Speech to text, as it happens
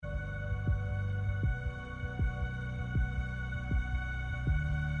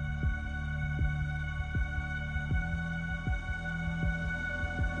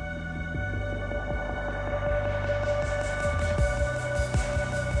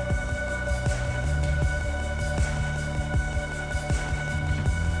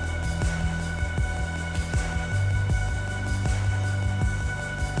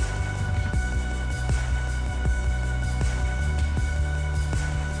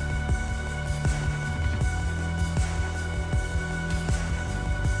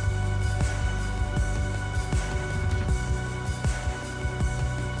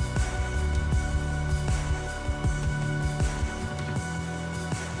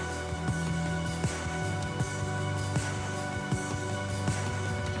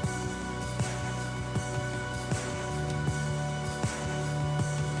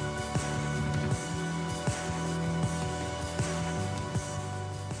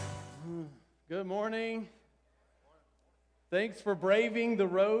Good morning. Thanks for braving the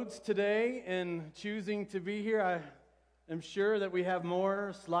roads today and choosing to be here. I am sure that we have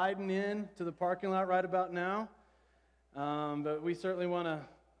more sliding in to the parking lot right about now. But we certainly want to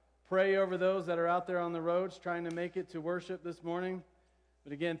pray over those that are out there on the roads trying to make it to worship this morning.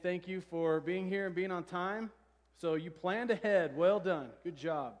 But again, thank you for being here and being on time. So you planned ahead. Well done. Good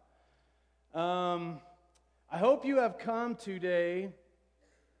job. I hope you have come today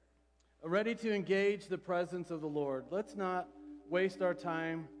ready to engage the presence of the Lord. Let's not waste our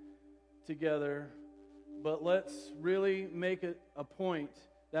time together, but let's really make it a point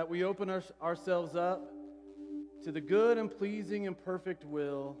that we open ourselves up to the good and pleasing and perfect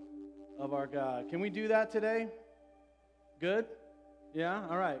will of our God. Can we do that today? Good? Yeah?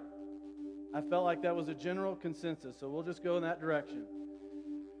 All right. I felt like that was a general consensus, so we'll just go in that direction.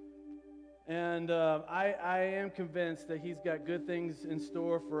 And I am convinced that He's got good things in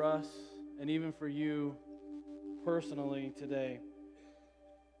store for us and even for you personally today.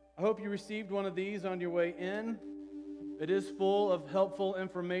 I hope you received one of these on your way in. It is full of helpful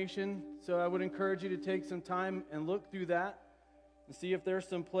information, so I would encourage you to take some time and look through that and see if there's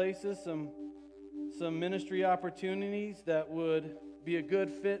some places, some ministry opportunities that would be a good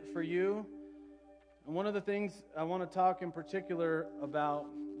fit for you. And one of the things I want to talk in particular about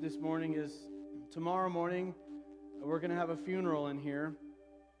this morning is tomorrow morning we're going to have a funeral in here.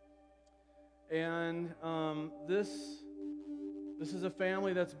 And this is a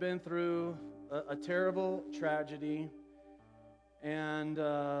family that's been through a terrible tragedy, and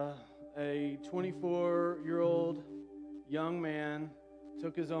a 24-year-old young man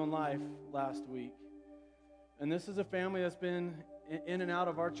took his own life last week. And this is a family that's been in and out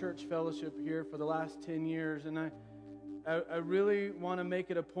of our church fellowship here for the last 10 years. And I really want to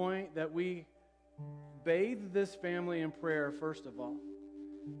make it a point that we bathe this family in prayer, first of all.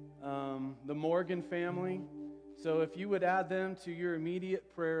 The Morgan family. So if you would add them to your immediate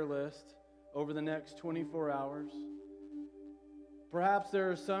prayer list over the next 24 hours. Perhaps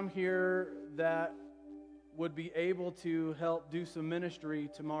there are some here that would be able to help do some ministry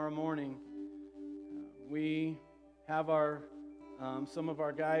tomorrow morning. We have some of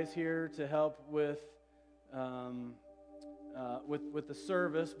our guys here to help with the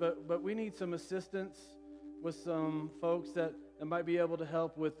service, but we need some assistance with some folks that might be able to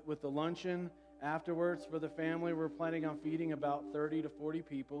help with the luncheon afterwards for the family. We're planning on feeding about 30 to 40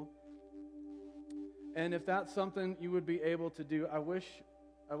 people. And if that's something you would be able to do, I wish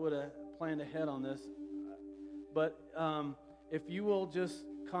I would have planned ahead on this. But if you will just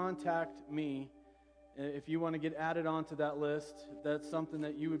contact me, if you want to get added onto that list, that's something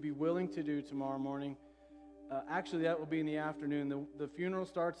that you would be willing to do tomorrow morning. Actually, that will be in the afternoon. The funeral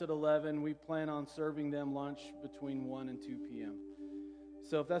starts at 11. We plan on serving them lunch between 1 and 2 p.m.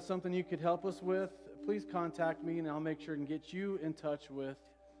 So if that's something you could help us with, please contact me, and I'll make sure and get you in touch with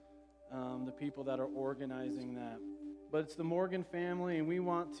the people that are organizing that. But it's the Morgan family, and we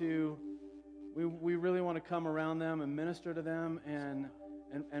really want to come around them and minister to them. And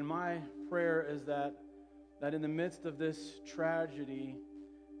my prayer is that in the midst of this tragedy,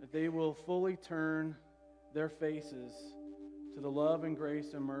 that they will fully turn their faces to the love and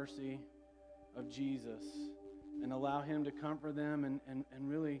grace and mercy of Jesus and allow Him to comfort them, and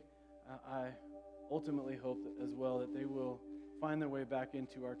really I ultimately hope that as well that they will find their way back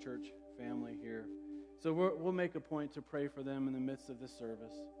into our church family here. So we'll make a point to pray for them in the midst of this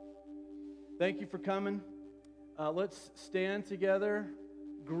service. Thank you for coming. Let's stand together,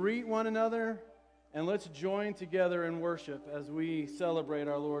 greet one another, and let's join together in worship as we celebrate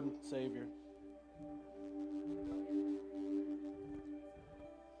our Lord and Savior.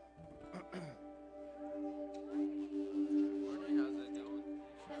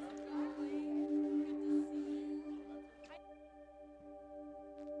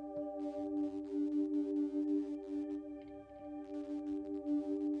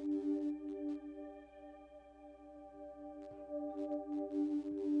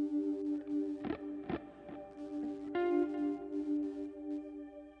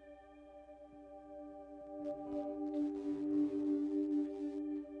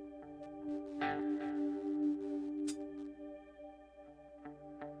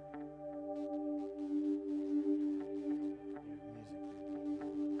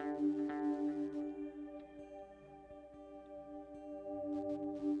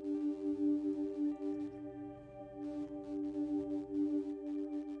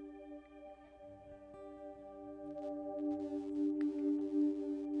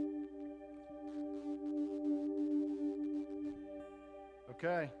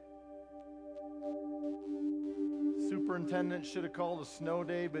 Okay. Superintendent should have called a snow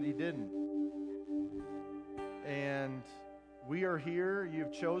day, but he didn't. And we are here.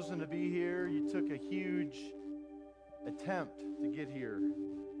 You've chosen to be here. You took a huge attempt to get here.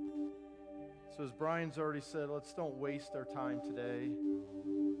 So as Brian's already said, let's don't waste our time today.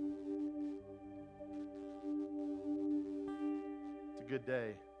 It's a good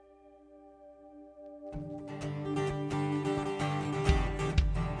day.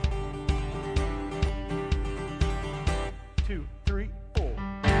 Two, three, four.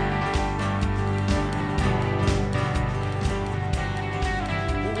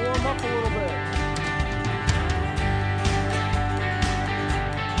 We'll warm up a little bit.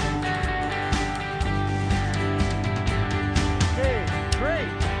 Hey,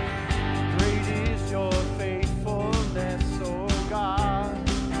 great. Great is your faithfulness, oh God.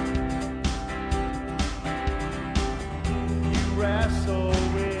 You wrestle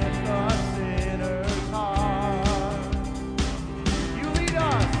with the sinner's heart. You lead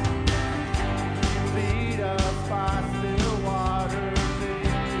us by still waters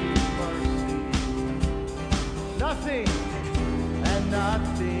into mercy. Nothing and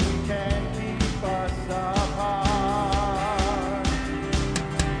nothing can keep us apart.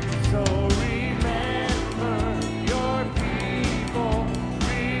 So remember your people,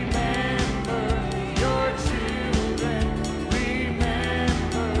 remember your children,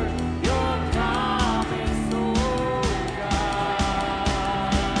 remember your promise, oh God.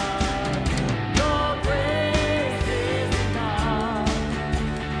 Your grace is enough.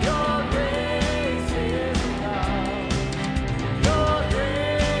 Your grace is enough. Your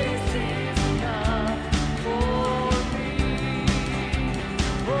grace is enough for me.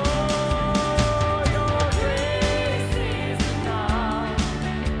 Oh, your grace is enough.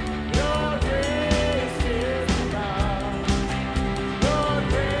 Your grace is enough. Your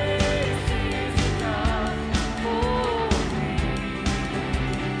grace is enough for me.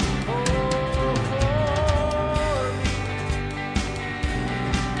 Oh, for me.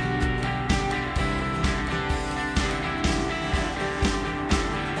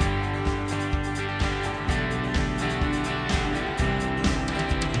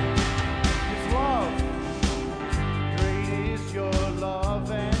 His love, great is your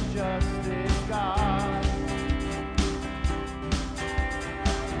love and justice, God.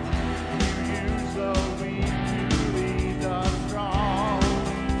 You use the weak to lead the strong.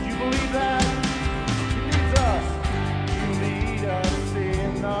 Do you believe that? You lead us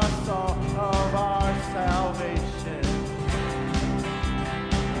in the song of our salvation.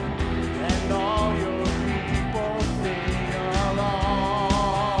 And all your people sing along.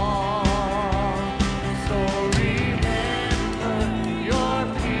 So remember your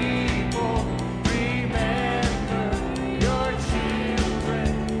people, remember your children,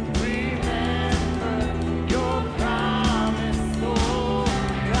 remember your promise, oh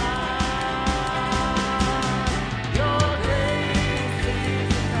God. Your grace is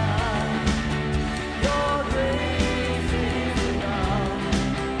enough. Your grace is enough.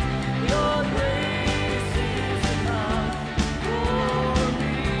 Your grace is enough for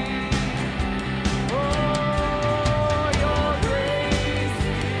me. Oh, your grace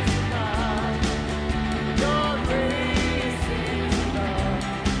is enough. Your grace is enough.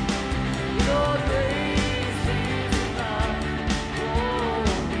 Your grace is enough for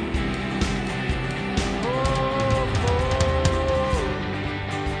me. Oh, for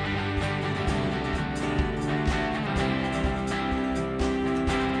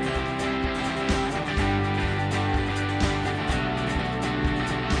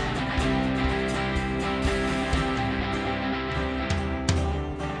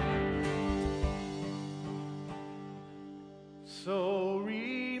So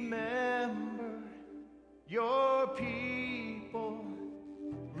remember your people,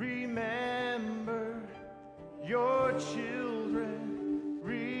 remember your children,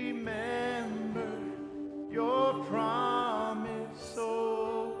 remember your promise,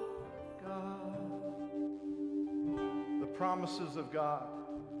 oh God. The promises of God.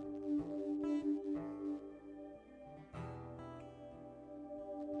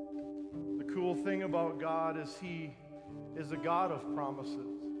 The cool thing about God is He is a God of promises.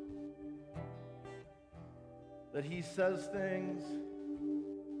 That He says things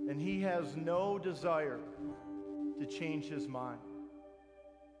and He has no desire to change His mind.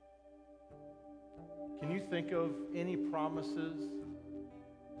 Can you think of any promises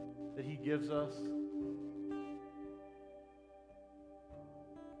that He gives us?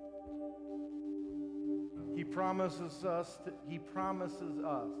 He promises us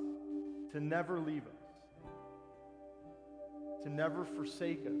to never leave us, to never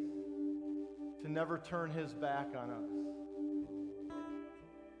forsake us, to never turn His back on us.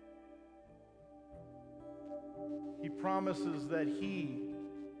 promises that He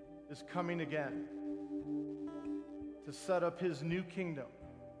is coming again to set up His new kingdom.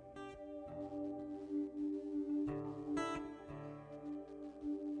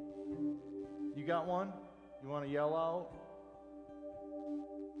 You got one? You want to yell out?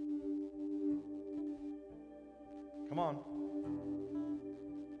 Come on.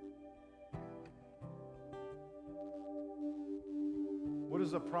 What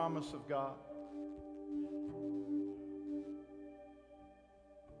is the promise of God?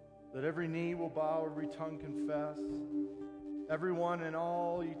 That every knee will bow, every tongue confess. Everyone in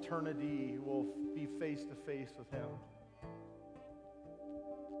all eternity will be face to face with Him.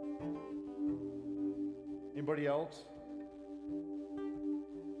 Anybody else?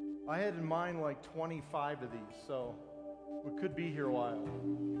 I had in mind like 25 of these, so we could be here a while.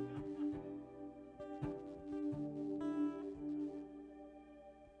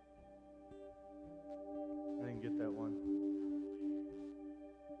 I didn't get that one.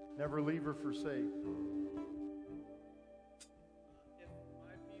 Never leave or forsake. If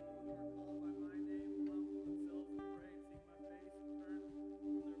my people who are called by my name will humble themselves and pray and seek my face and turn from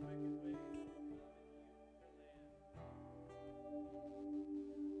their wicked ways, I will come and heal their land.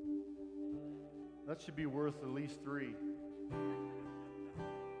 That should be worth at least 3.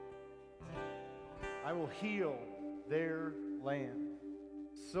 I will heal their land.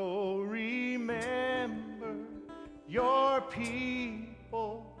 So remember your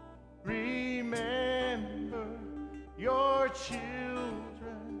people. Remember your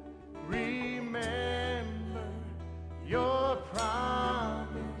children. Remember your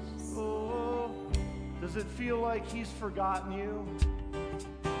promise. Oh, does it feel like He's forgotten you?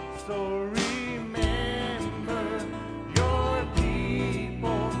 So remember your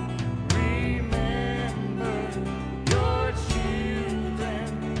people. Remember your children.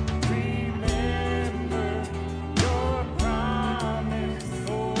 Remember your promise,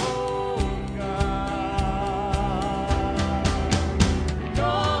 oh God.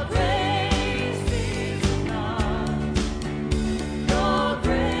 Your grace is enough. Your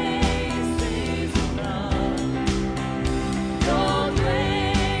grace is enough. Your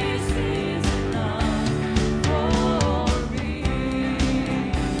grace is enough for me.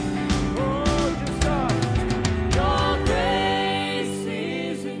 Oh, just stop. Your grace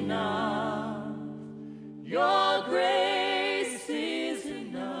is enough. Your grace is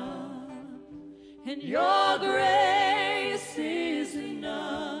enough. And your grace is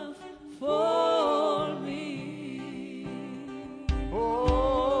enough for me.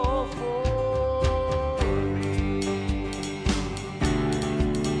 Oh, for me.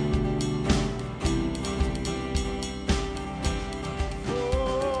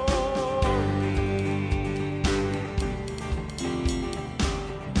 For me.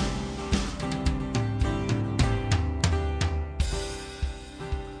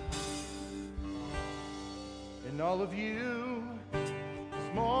 And all of you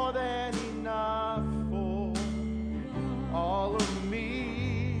is more than enough for all of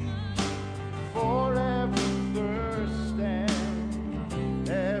me, for every thirst and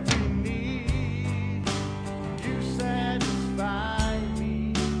every need. You satisfy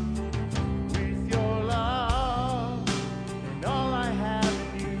me with your love, and all I have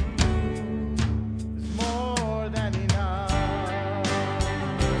in you is more than enough.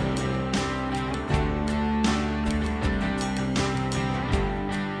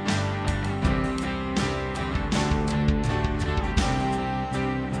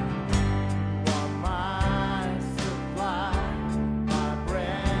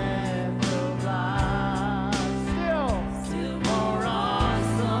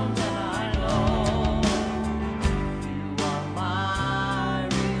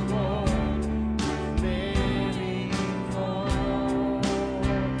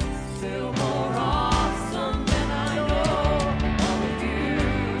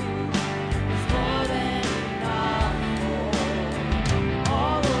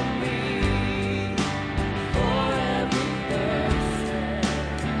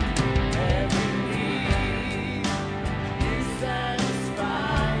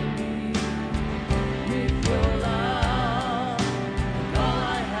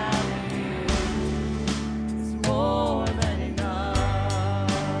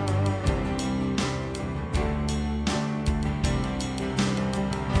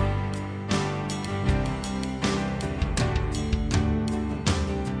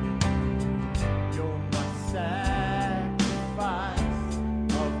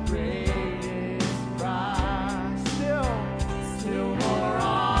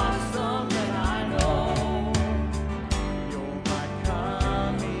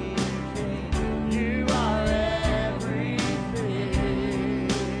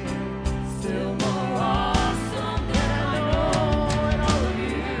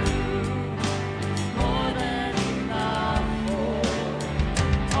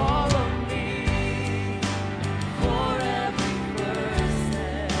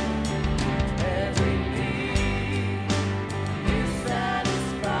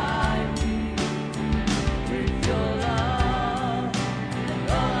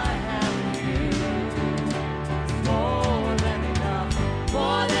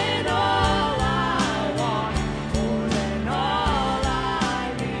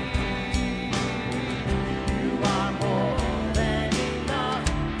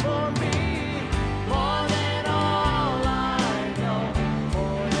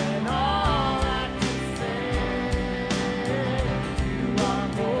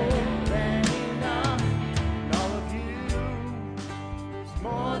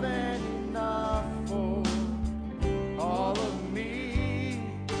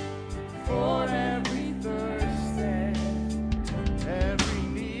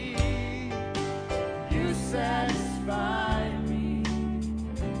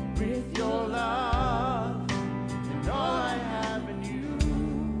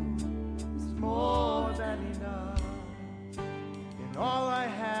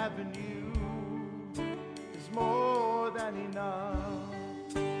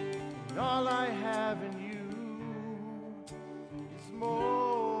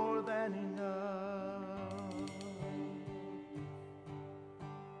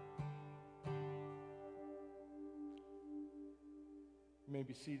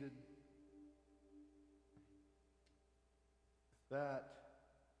 be seated. That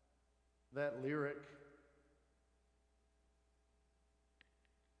lyric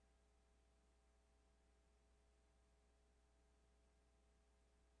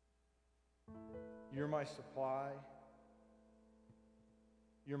you're my supply,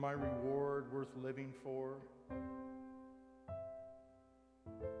 you're my reward worth living for.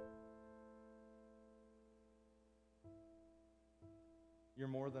 You're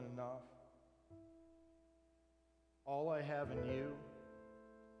more than enough. All I have in you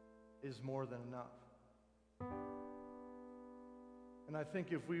is more than enough. And I think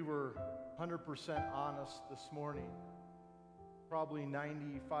if we were 100% honest this morning, probably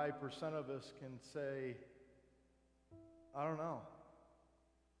 95% of us can say, I don't know.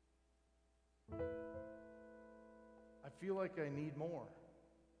 I feel like I need more.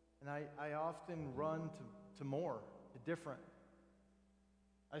 And I often run to more, to different.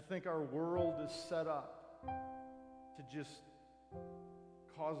 I think our world is set up to just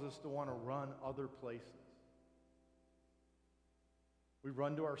cause us to want to run other places. We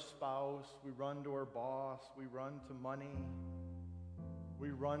run to our spouse, we run to our boss, we run to money, we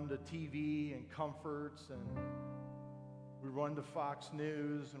run to TV and comforts, and we run to Fox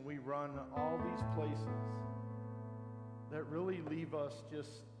News, and we run all these places that really leave us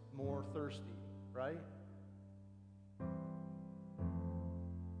just more thirsty, right?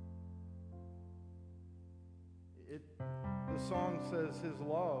 The song says his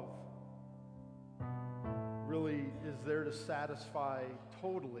love really is there to satisfy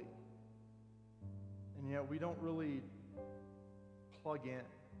totally. And yet we don't really plug in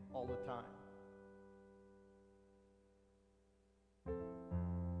all the time.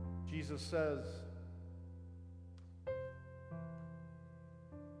 Jesus says,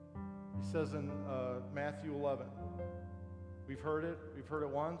 he says in Matthew 11, we've heard it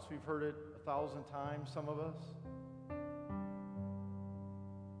once, we've heard it 1,000 times, some of us.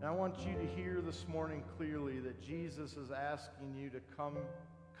 And I want you to hear this morning clearly that Jesus is asking you to come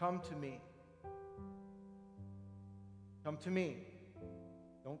to me. Come to me.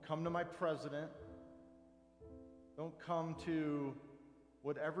 Don't come to my president. Don't come to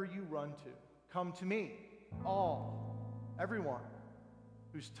whatever you run to. Come to me. Everyone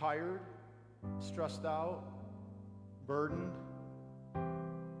who's tired, stressed out, burdened.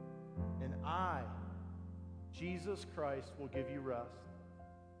 And I, Jesus Christ, will give you rest.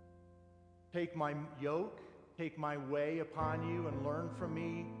 Take my yoke, take my way upon you, and learn from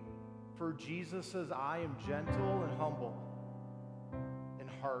me. For Jesus says, I am gentle and humble in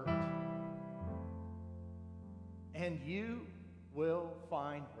heart. And you will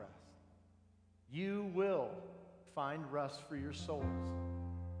find rest. You will find rest for your souls.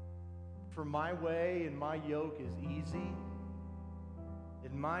 For my way and my yoke is easy,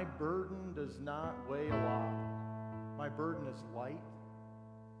 and my burden does not weigh a lot. My burden is light.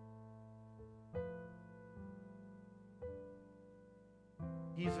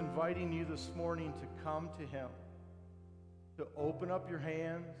 He's inviting you this morning to come to him, to open up your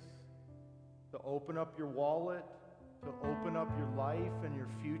hands, to open up your wallet, to open up your life and your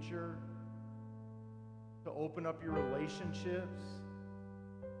future, to open up your relationships.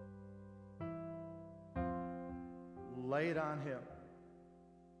 Lay it on him.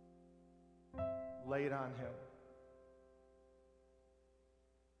 Lay it on him.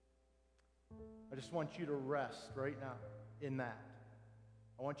 I just want you to rest right now in that.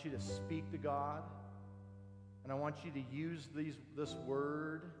 I want you to speak to God, and I want you to use these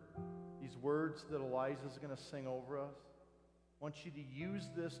words that Elijah's going to sing over us. I want you to use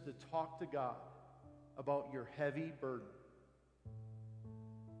this to talk to God about your heavy burden.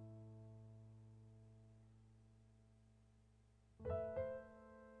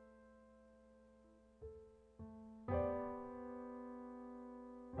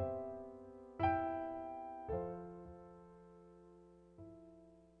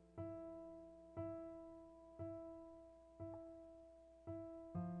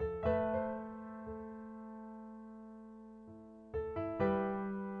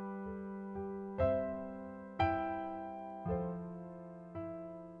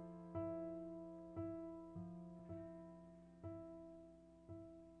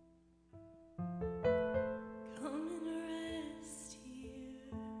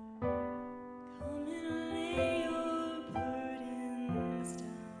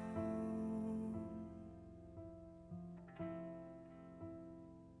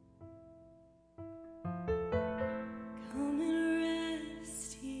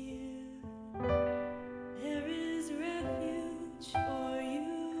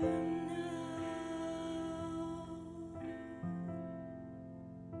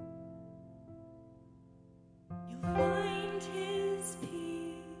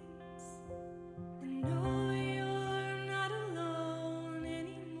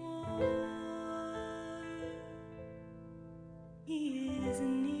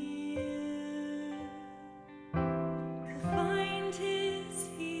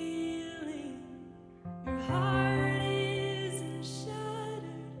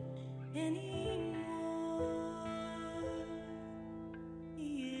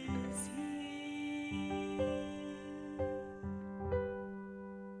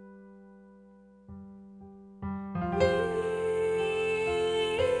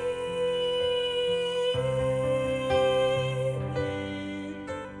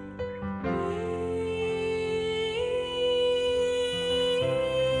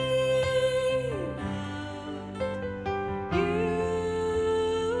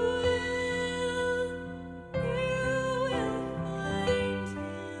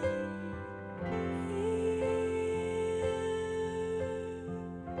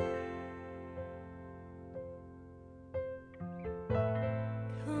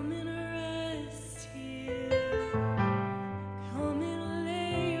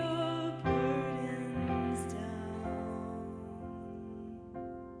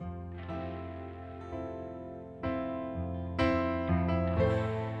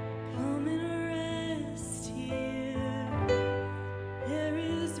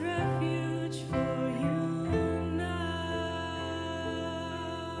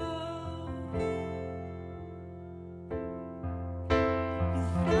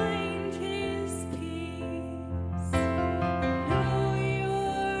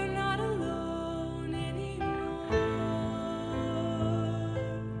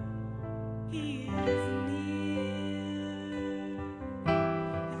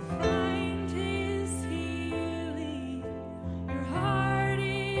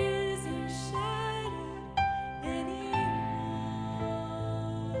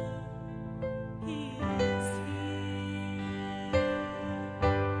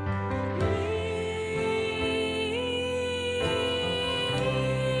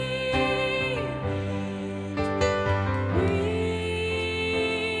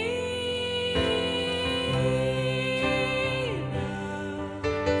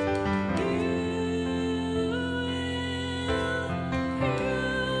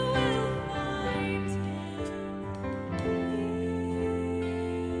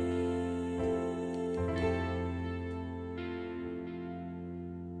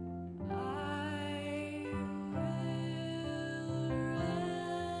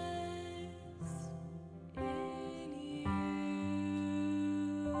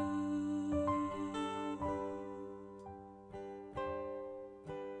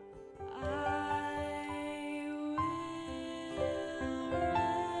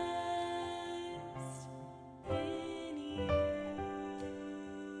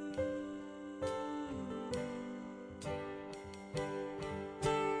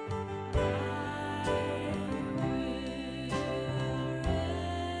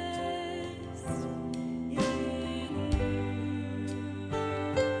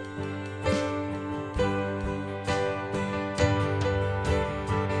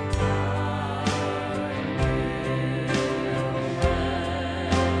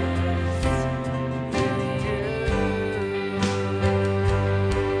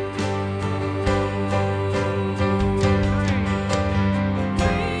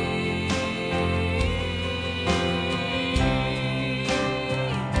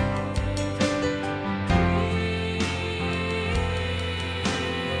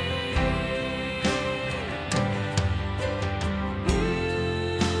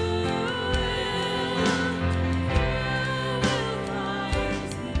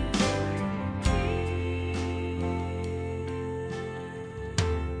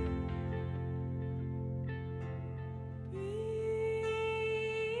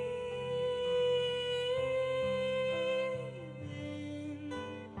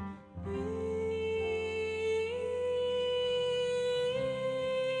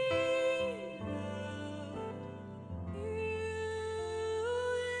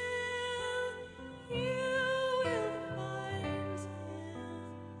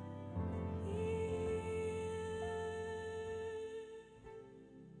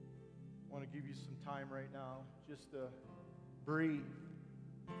 give you some time right now just to breathe,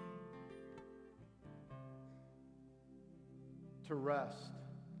 to rest,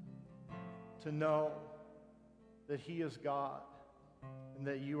 to know that He is God and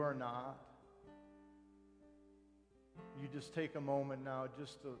that you are not. You just take a moment now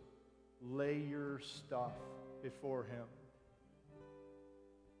just to lay your stuff before Him.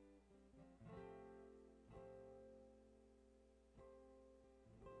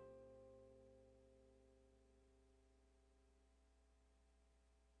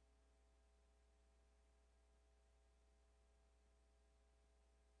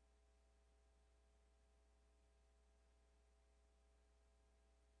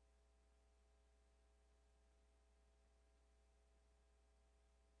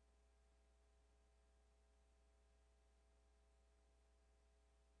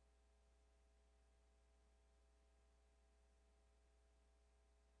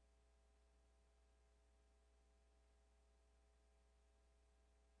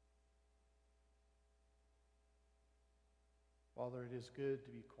 Father, it is good to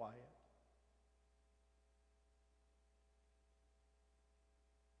be quiet.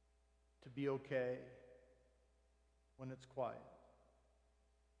 To be okay when it's quiet.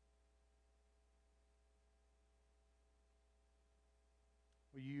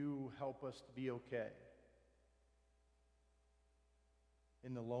 Will you help us to be okay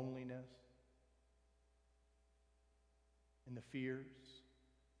in the loneliness, in the fears,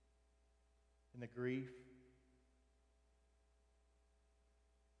 in the grief,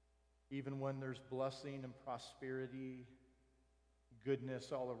 even when there's blessing and prosperity,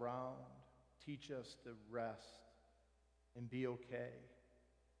 goodness all around. Teach us to rest and be okay,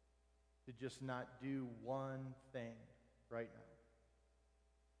 to just not do one thing right now.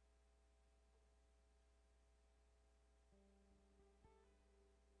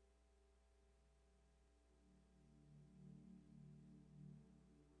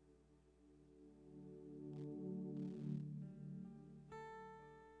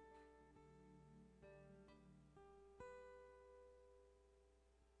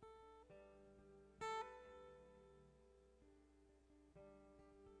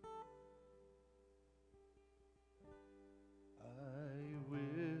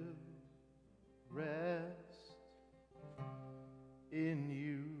 In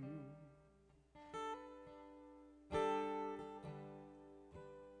you.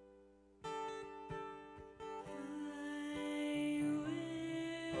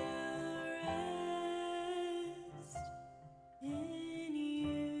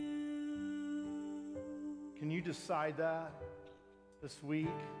 Can you decide that this week?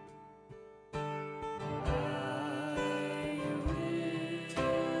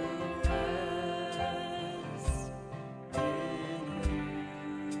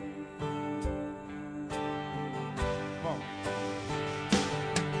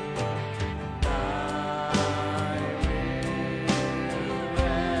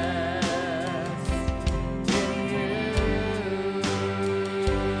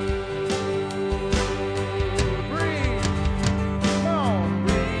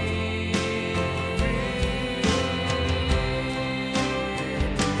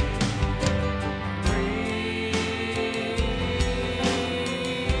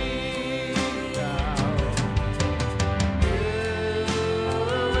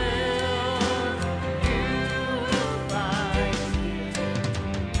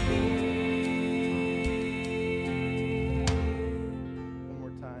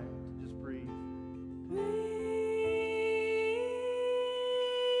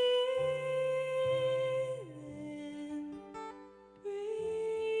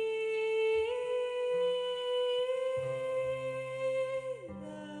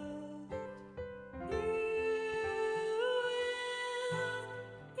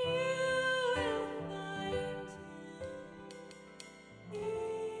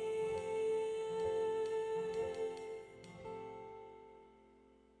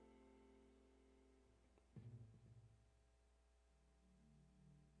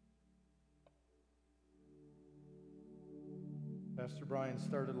 Pastor Brian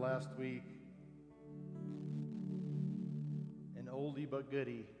started last week, an oldie but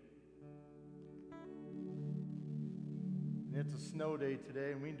goodie. And it's a snow day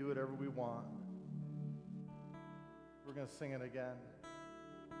today, and we can do whatever we want. We're going to sing it again.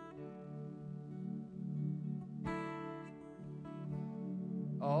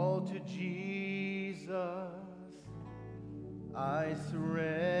 All to Jesus I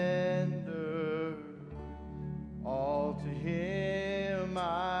surrender, all to Him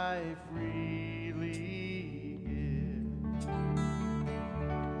I freely give.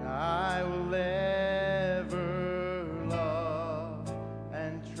 I will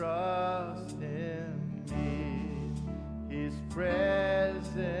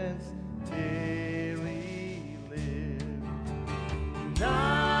presence daily live. And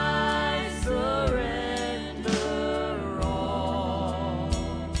I surrender all.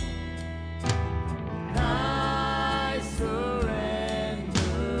 And I surrender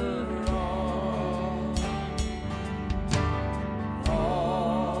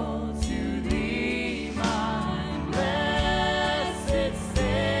all to Thee, my blessed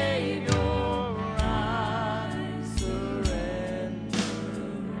Savior. I surrender.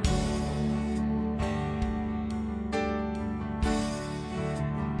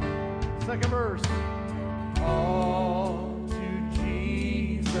 Second verse. All to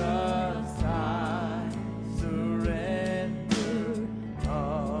Jesus I surrender.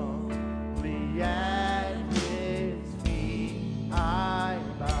 Humbly at His feet I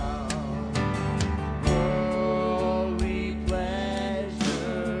bow. Worldly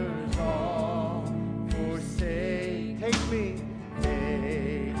pleasures all forsake. Take me,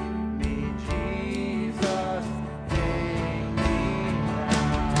 Jesus, take me now.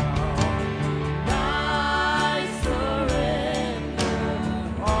 I surrender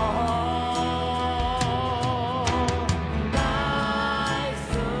all. I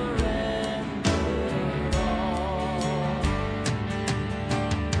surrender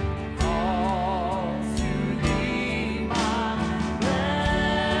all to Thee, my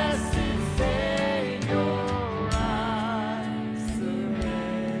blessed Savior. I surrender.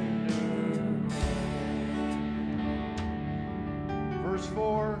 Verse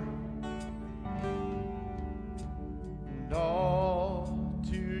 4. And all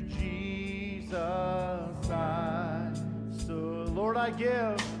to Jesus I, so Lord I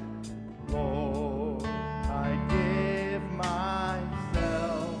give, Lord I give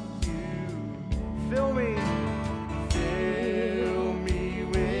myself to you. Fill me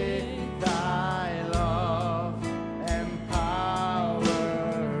with Thy love and power.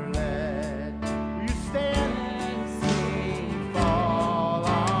 Let you stand and see fall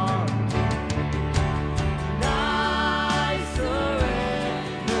on me. And I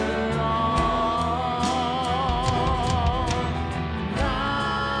surrender all. And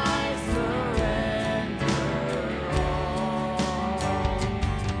I surrender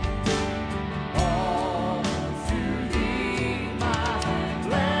all to Thee, my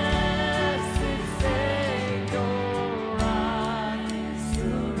blessed Savior. I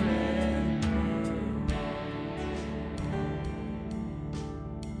surrender.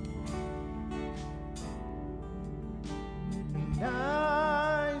 And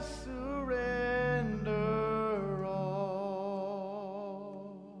I surrender all.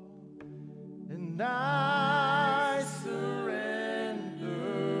 And I surrender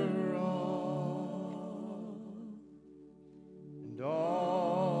all. And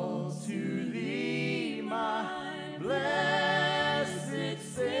all to Thee, my blessed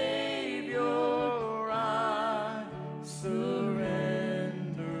Savior, I surrender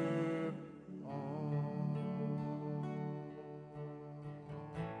all.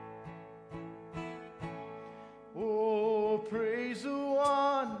 Oh, praise the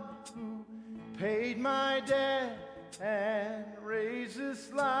one who paid my debt and raised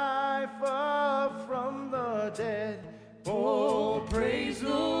this life up from the dead. Oh, praise the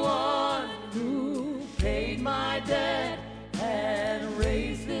one who paid my debt and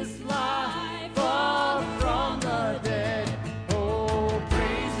raised this life up from the dead. Oh,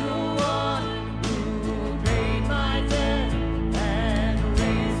 praise the one who paid my debt and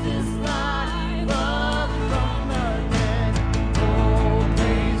raised this life up from the dead. Oh,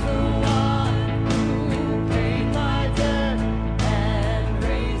 praise the one who paid my debt and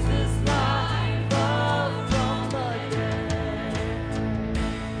raised this life up from the dead.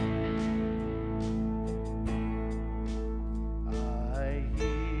 I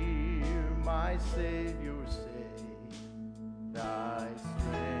hear my Savior say, Thy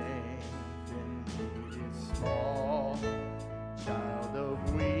strength indeed is small. Child of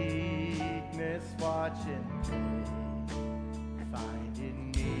weakness, watch and pray. Find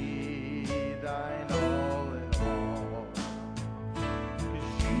in me Thine all in all. 'Cause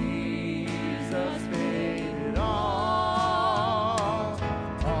Jesus paid it all.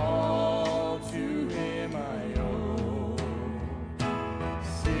 All to Him I owe.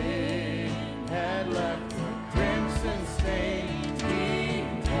 Sin had left a crimson stain. He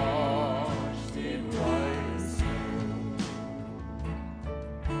washed it white as snow.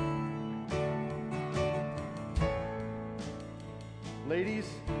 Ladies,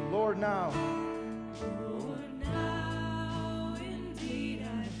 Lord, now. Lord, now indeed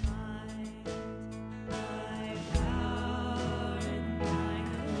I find Thy power in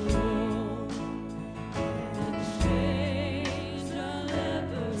Thine alone. The chains are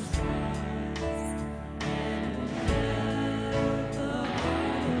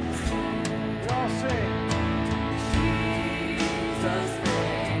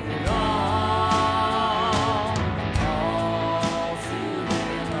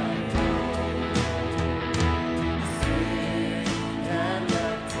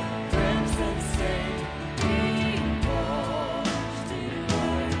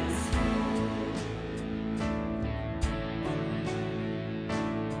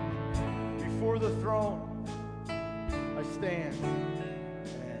before the throne I stand.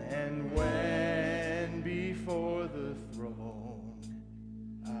 And when before the throne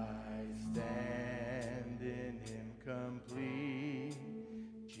I stand in Him complete,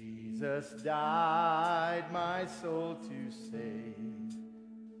 Jesus died my soul to save.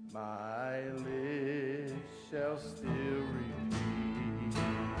 My lips shall still repeat,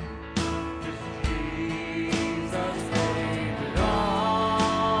 'cause Jesus paid it all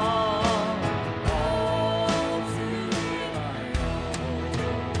to Him I owe.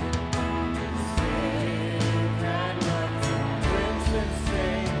 Sin had left a crimson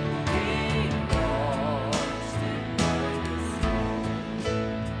stain, He washed it white as snow.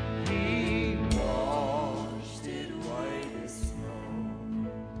 He washed it white as snow.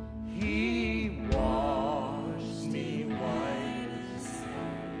 He washed me white as snow.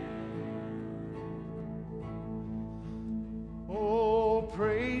 Oh,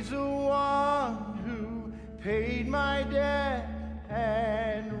 praise the one who paid my debt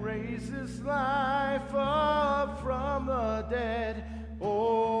and raised His life up from the dead.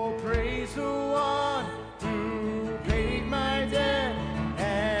 Oh, praise the one who paid my debt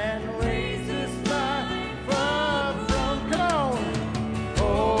and raised His life up from, come on.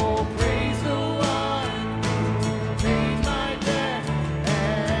 Oh, praise the one who paid my debt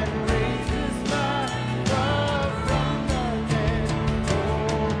and raised His life up from the dead.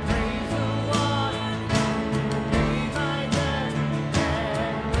 Oh, praise the one who paid my debt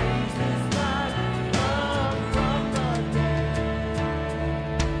and raised His life up from the dead.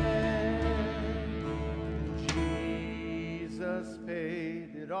 Jesus paid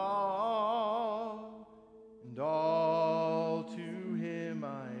it all, and all to Him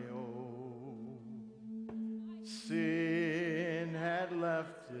I owe. Sin had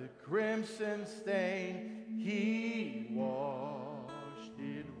left a crimson stain, He washed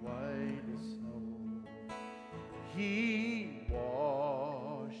it white as snow. He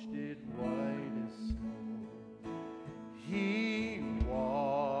washed it white as snow. He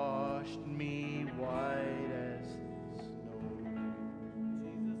washed me white as snow.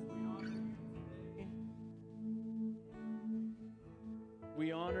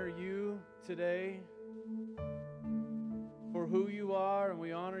 We honor you today for who you are, and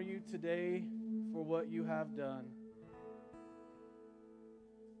we honor you today for what you have done.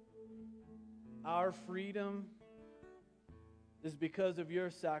 Our freedom is because of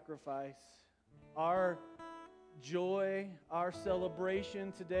your sacrifice. Our joy, our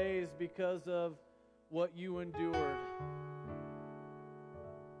celebration today is because of what you endured.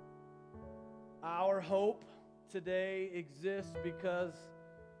 Our hope today exists because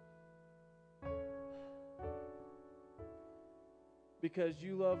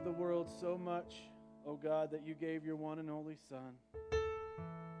you love the world so much, oh God, that you gave your one and only Son.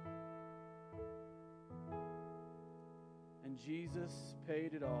 And Jesus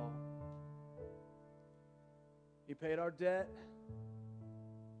paid it all. He paid our debt.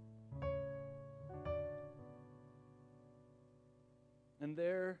 And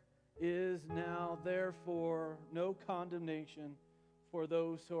there is now, therefore, no condemnation for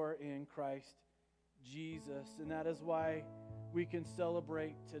those who are in Christ Jesus. And that is why we can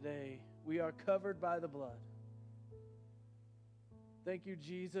celebrate today. We are covered by the blood. Thank you,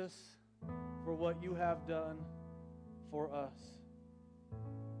 Jesus, for what you have done for us.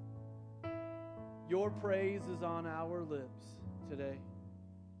 Your praise is on our lips today.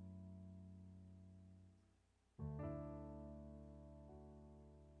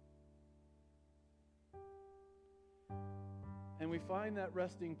 And we find that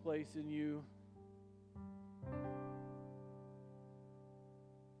resting place in you.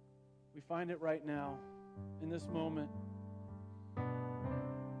 We find it right now, in this moment.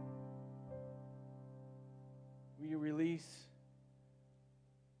 We release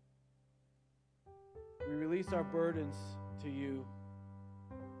our burdens to you.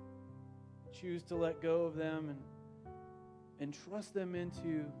 Choose to let go of them and trust them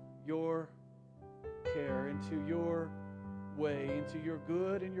into your care, into your way, into your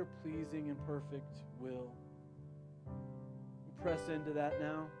good and your pleasing and perfect will. We press into that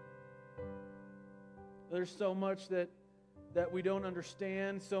now. There's so much that we don't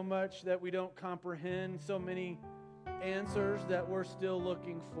understand, so much that we don't comprehend, so many answers that we're still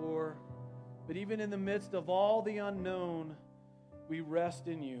looking for. But even in the midst of all the unknown, we rest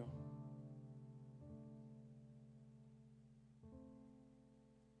in you.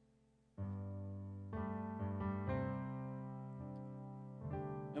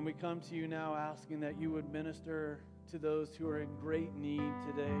 And we come to you now asking that you would minister to those who are in great need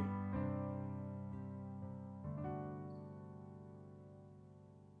today.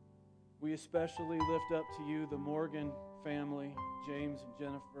 We especially lift up to you the Morgan family, James and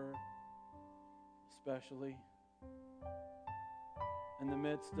Jennifer, especially in the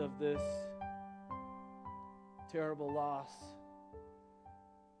midst of this terrible loss.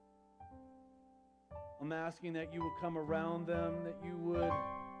 I'm asking that you would come around them, that you would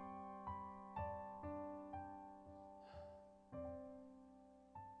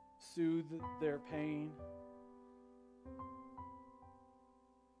soothe their pain.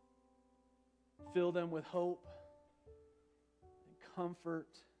 Fill them with hope and comfort.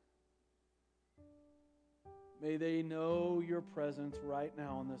 May they know your presence right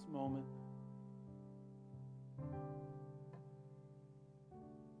now in this moment.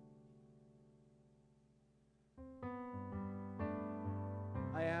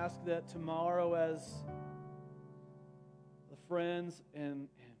 I ask that tomorrow, as the friends and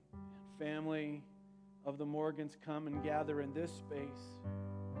family of the Morgans come and gather in this space,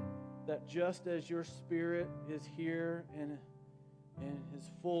 that just as your Spirit is here in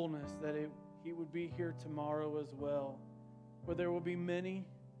His fullness, that He would be here tomorrow as well. For there will be many,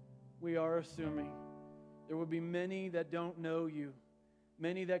 we are assuming, there will be many that don't know you,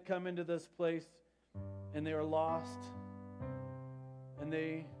 many that come into this place and they are lost, and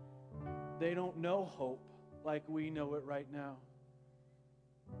they don't know hope like we know it right now.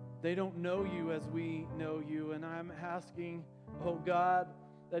 They don't know you as we know you, and I'm asking, oh God,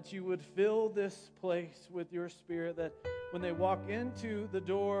 that you would fill this place with your Spirit, that when they walk into the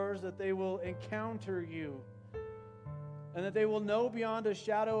doors, that they will encounter you, and that they will know beyond a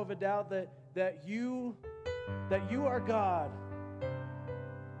shadow of a doubt that you are God,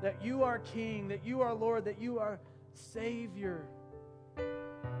 that you are King, that you are Lord, that you are Savior,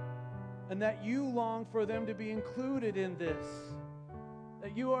 and that you long for them to be included in this,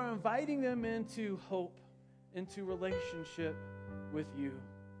 that you are inviting them into hope, into relationship with you.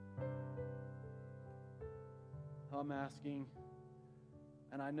 I'm asking,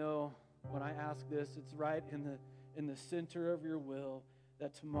 and I know when I ask this, it's right in the center of your will,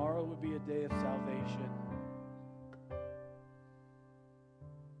 that tomorrow would be a day of salvation.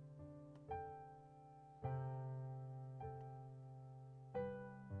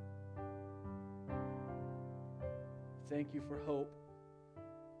 Thank you for hope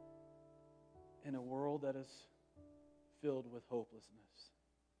in a world that is filled with hopelessness.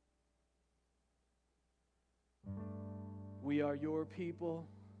 We are your people,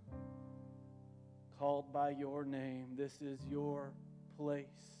 called by your name. This is your place.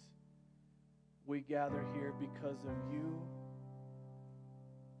 We gather here because of you.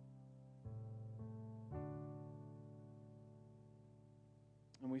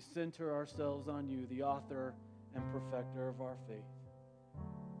 And we center ourselves on you, the author and perfecter of our faith.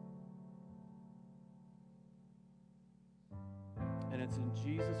 And it's in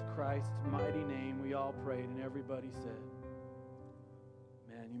Jesus Christ's mighty name we all prayed, and everybody said,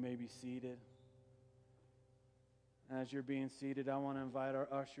 man, you may be seated. As you're being seated, I want to invite our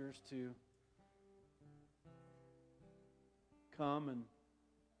ushers to come and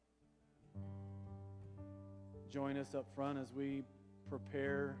join us up front as we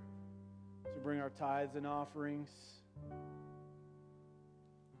prepare to bring our tithes and offerings.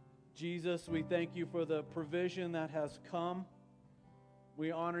 Jesus, we thank you for the provision that has come.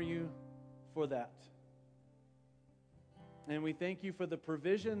 We honor you for that. And we thank you for the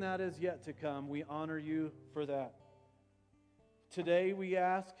provision that is yet to come. We honor you for that. Today we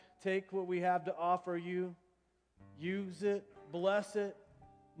ask, take what we have to offer you, use it, bless it,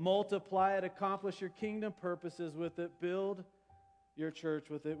 multiply it, accomplish your kingdom purposes with it, build your church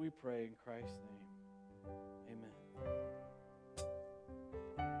with it, we pray in Christ's name. Amen.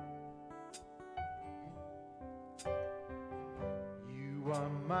 You are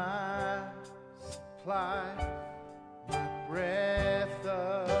my supply, my breath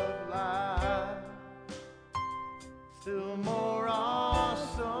of life, still more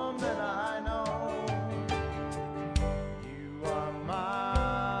awesome than I know. You are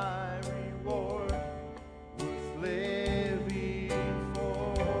my reward, worth living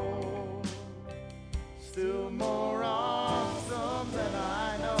for, still more awesome than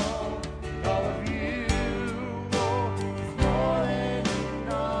I know. All of you is more than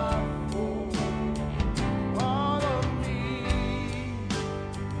enough for all of me,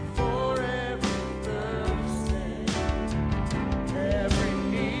 for every person, every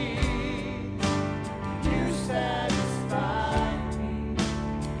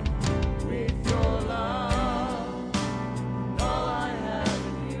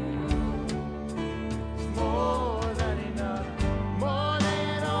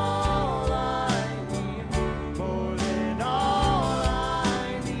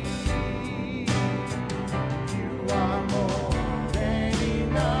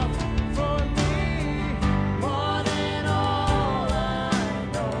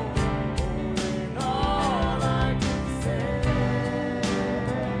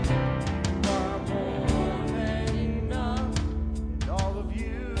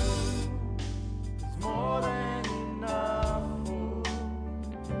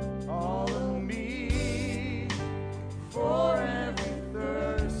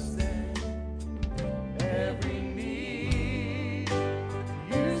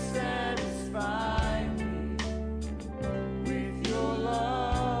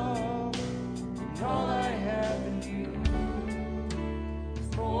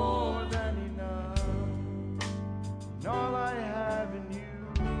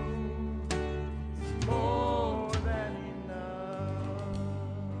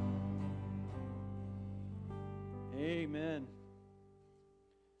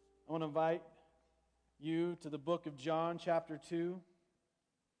I want to invite you to the book of John, chapter 2.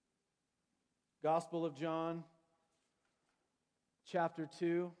 Gospel of John, chapter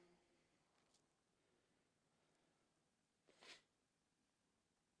 2.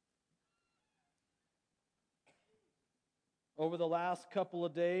 Over the last couple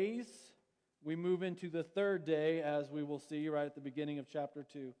of days, we move into the third day, as we will see right at the beginning of chapter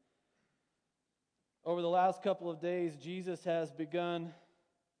 2. Over the last couple of days, Jesus has begun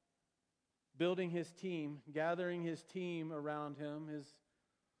building his team, gathering his team around him,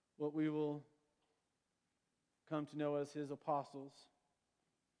 what we will come to know as his apostles.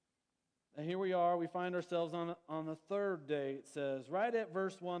 And here we are, we find ourselves on the third day, it says, right at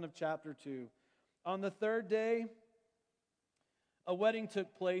verse 1 of chapter 2. On the third day, a wedding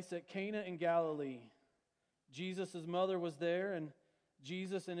took place at Cana in Galilee. Jesus' mother was there, and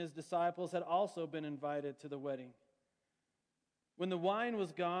Jesus and his disciples had also been invited to the wedding. When the wine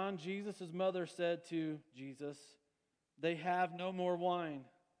was gone, Jesus' mother said to Jesus, "They have no more wine."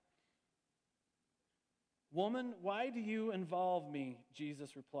 "Woman, why do you involve me?"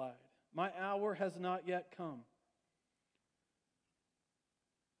 Jesus replied. "My hour has not yet come."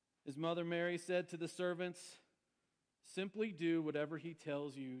 His mother Mary said to the servants, "Simply do whatever he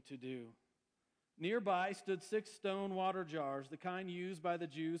tells you to do." Nearby stood 6 stone water jars, the kind used by the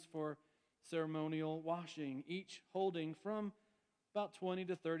Jews for ceremonial washing, each holding from about 20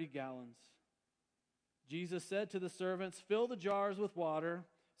 to 30 gallons. Jesus said to the servants, "Fill the jars with water."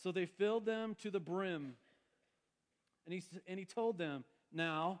 So they filled them to the brim. And he told them,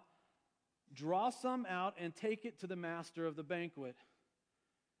 "Now, draw some out and take it to the master of the banquet."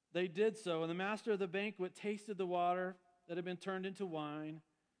 They did so, and the master of the banquet tasted the water that had been turned into wine.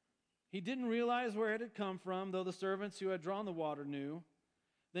 He didn't realize where it had come from, though the servants who had drawn the water knew.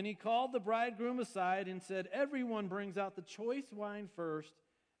 Then he called the bridegroom aside and said, "Everyone brings out the choice wine first,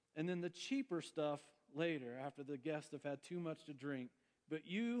 and then the cheaper stuff later, after the guests have had too much to drink. But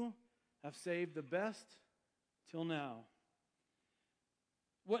you have saved the best till now."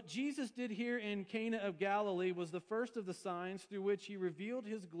 What Jesus did here in Cana of Galilee was the first of the signs through which he revealed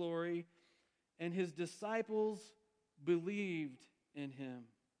his glory, and his disciples believed in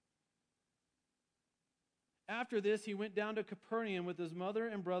him. After this, he went down to Capernaum with his mother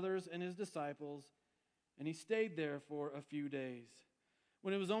and brothers and his disciples, and he stayed there for a few days.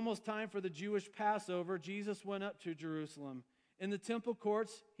 When it was almost time for the Jewish Passover, Jesus went up to Jerusalem. In the temple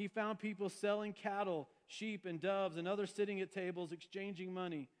courts, he found people selling cattle, sheep, and doves, and others sitting at tables exchanging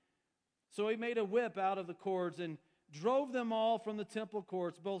money. So he made a whip out of the cords and drove them all from the temple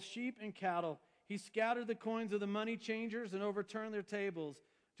courts, both sheep and cattle. He scattered the coins of the money changers and overturned their tables.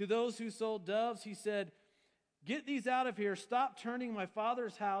 To those who sold doves, he said, "Get these out of here. Stop turning my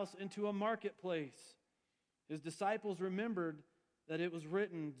Father's house into a marketplace." His disciples remembered that it was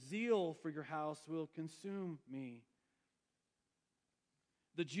written, "Zeal for your house will consume me."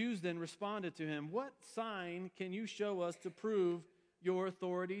 The Jews then responded to him, "What sign can you show us to prove your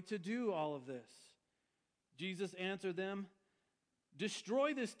authority to do all of this?" Jesus answered them,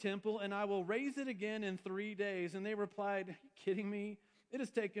 "Destroy this temple, and I will raise it again in 3 days." And they replied, "Are you kidding me? It has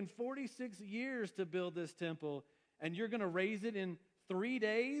taken 46 years to build this temple, and you're going to raise it in 3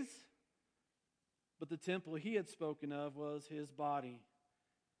 days?" But the temple he had spoken of was his body.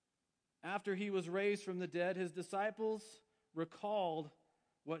 After he was raised from the dead, his disciples recalled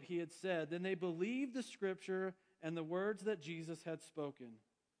what he had said. Then they believed the scripture and the words that Jesus had spoken.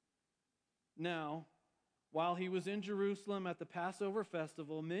 Now, while he was in Jerusalem at the Passover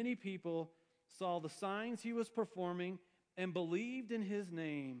festival, many people saw the signs he was performing and believed in his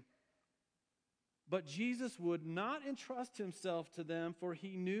name. But Jesus would not entrust himself to them, for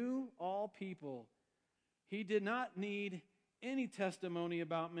he knew all people. He did not need any testimony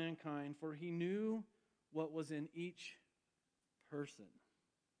about mankind, for he knew what was in each person.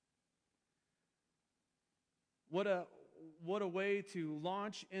 What a way to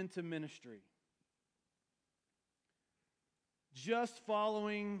launch into ministry. Just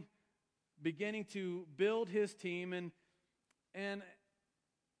following, beginning to build his team, and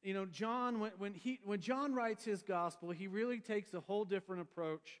you know, John, when John writes his gospel, he really takes a whole different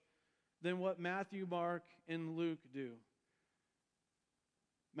approach than what Matthew, Mark, and Luke do.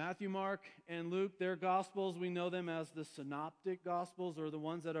 Matthew, Mark, and Luke, their gospels, we know them as the synoptic gospels, or the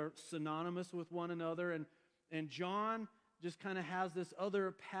ones that are synonymous with one another, and John just kind of has this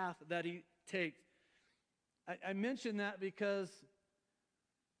other path that he takes. I mention that because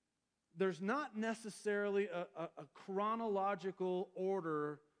there's not necessarily a chronological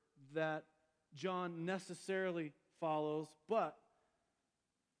order that John necessarily follows, but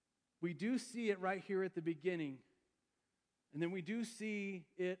we do see it right here at the beginning. And then we do see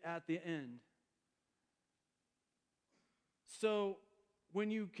it at the end. So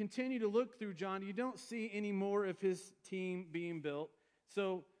when you continue to look through John, you don't see any more of his team being built.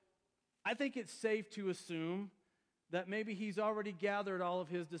 So I think it's safe to assume that maybe he's already gathered all of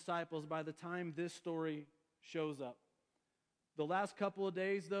his disciples by the time this story shows up. The last couple of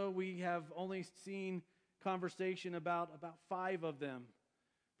days, though, we have only seen conversation about 5 of them: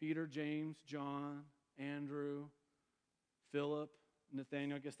 Peter, James, John, Andrew, Philip,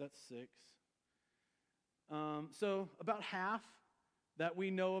 Nathaniel. I guess that's 6. So about half that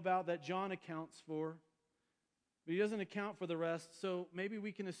we know about that John accounts for, but he doesn't account for the rest. So maybe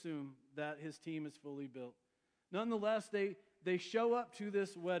we can assume that his team is fully built. Nonetheless, they show up to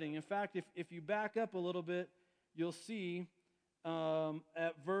this wedding. In fact, if you back up a little bit, you'll see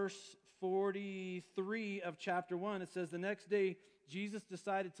at verse 43 of chapter 1, it says, "The next day Jesus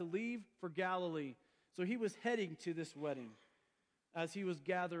decided to leave for Galilee." So he was heading to this wedding as he was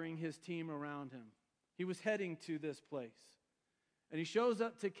gathering his team around him. He was heading to this place. And he shows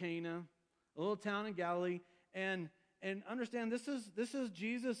up to Cana, a little town in Galilee, and understand this is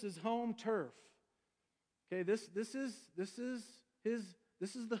Jesus' home turf. Okay, this is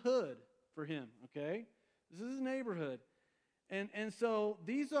the hood for him, okay? This is his neighborhood. And so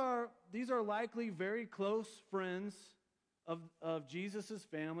these are likely very close friends of Jesus'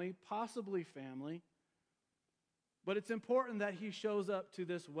 family, possibly family. But it's important that he shows up to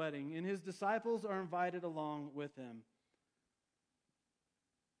this wedding, and his disciples are invited along with him.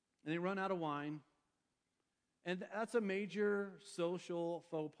 And they run out of wine. And that's a major social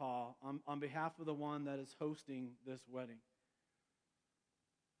faux pas on behalf of the one that is hosting this wedding.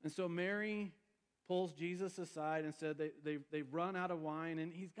 And so Mary pulls Jesus aside and said they've run out of wine,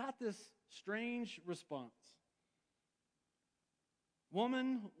 and he's got this strange response.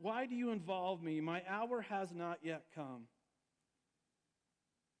 "Woman, why do you involve me? My hour has not yet come."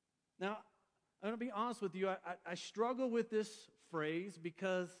 Now, I'm going to be honest with you. I struggle with this phrase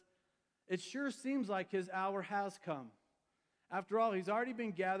because it sure seems like his hour has come. After all, he's already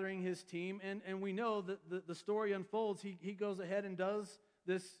been gathering his team, and we know that the story unfolds. He goes ahead and does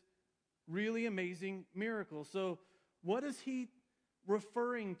this really amazing miracle. So what is he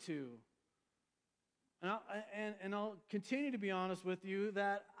referring to? And I'll continue to be honest with you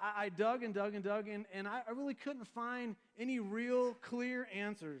that I dug and I really couldn't find any real clear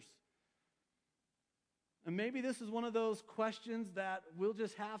answers. And maybe this is one of those questions that we'll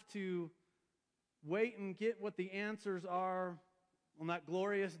just have to wait and get what the answers are on that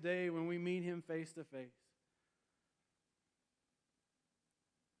glorious day when we meet him face to face.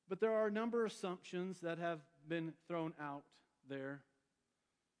 But there are a number of assumptions that have been thrown out there.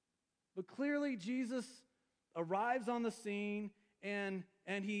 But clearly Jesus arrives on the scene and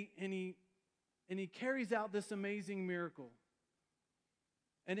he carries out this amazing miracle.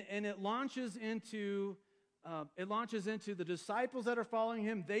 And it launches into the disciples that are following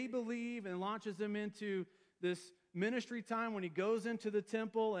him. They believe, and launches them into this ministry time when he goes into the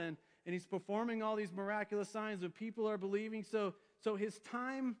temple and he's performing all these miraculous signs and people are believing. So his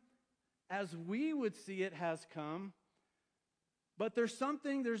time, as we would see it, has come. But there's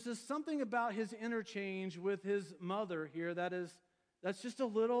just something about his interchange with his mother here that's just a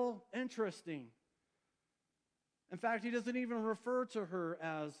little interesting. In fact, he doesn't even refer to her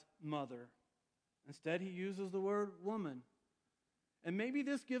as mother. Instead, he uses the word woman. And maybe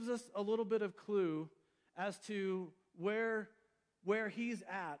this gives us a little bit of clue as to where he's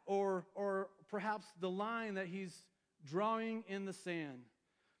at, or perhaps the line that he's drawing in the sand.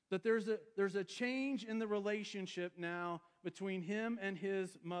 That there's a change in the relationship now between him and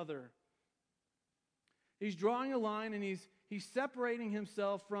his mother. He's drawing a line, and he's separating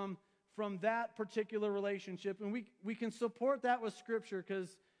himself from that particular relationship. And we can support that with Scripture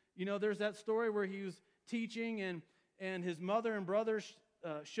because, there's that story where he was teaching and his mother and brothers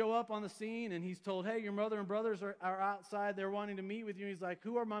show up on the scene, and he's told, "Hey, your mother and brothers are outside. They're wanting to meet with you." And he's like,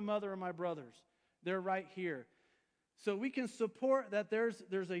 "Who are my mother and my brothers?" "They're right here." So we can support that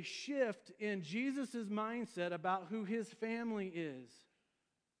there's a shift in Jesus' mindset about who his family is.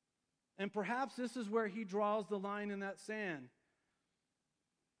 And perhaps this is where he draws the line in that sand.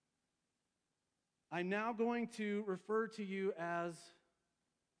 I'm now going to refer to you as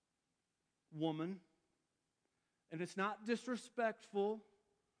woman. And it's not disrespectful,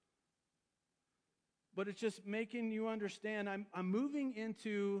 but it's just making you understand I'm moving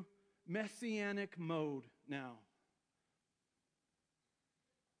into messianic mode now.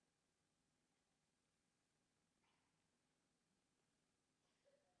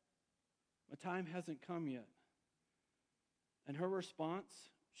 My time hasn't come yet. And her response,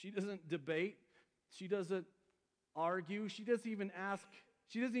 she doesn't debate. She doesn't argue. She doesn't even ask,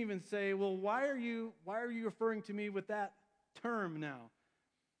 she doesn't even say, well, why are you referring to me with that term now?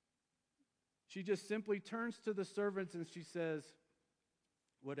 She just simply turns to the servants and she says,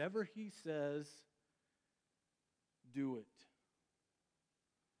 whatever he says, do it.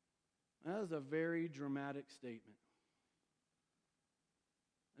 That is a very dramatic statement.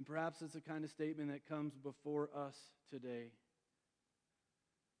 And perhaps it's the kind of statement that comes before us today.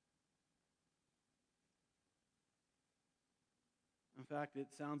 In fact, it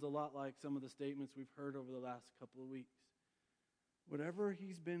sounds a lot like some of the statements we've heard over the last couple of weeks. Whatever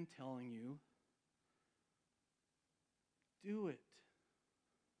he's been telling you, do it.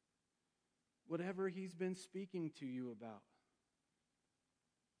 Whatever he's been speaking to you about,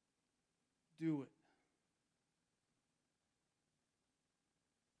 do it.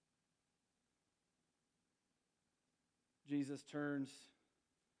 Jesus turns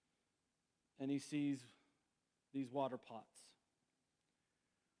and he sees these water pots.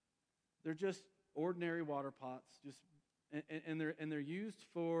 They're just ordinary water pots, and they're used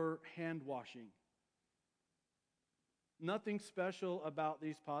for hand washing. Nothing special about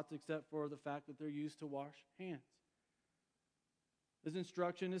these pots except for the fact that they're used to wash hands. His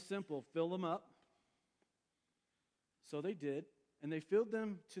instruction is simple: fill them up. So they did, and they filled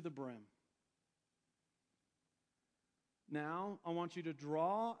them to the brim. Now, I want you to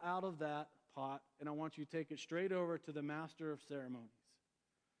draw out of that pot, and I want you to take it straight over to the master of ceremonies,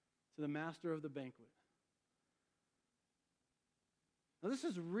 to the master of the banquet. Now, this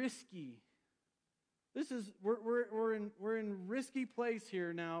is risky. We're in risky place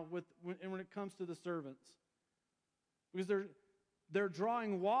here now when it comes to the servants, because they're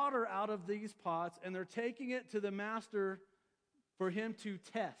drawing water out of these pots and they're taking it to the master for him to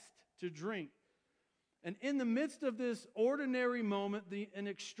test, to drink. And in the midst of this ordinary moment, an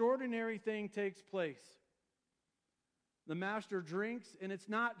extraordinary thing takes place. The master drinks, and it's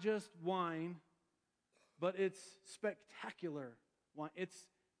not just wine, but it's spectacular wine. It's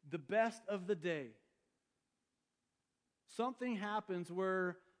the best of the day. Something happens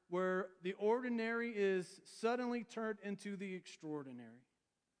where the ordinary is suddenly turned into the extraordinary.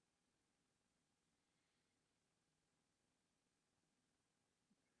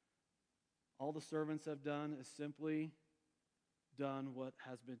 All the servants have done is simply done what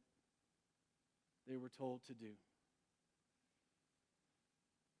they were told to do.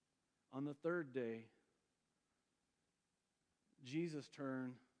 On the third day, Jesus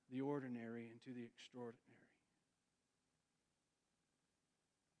turned the ordinary into the extraordinary.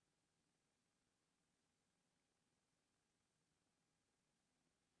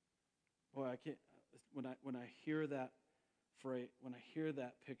 Boy, I can't. When I hear that phrase, when I hear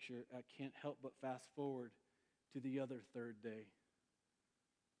that picture, I can't help but fast forward to the other third day.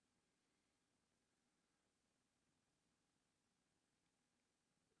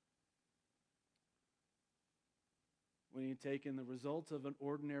 When he had taken the results of an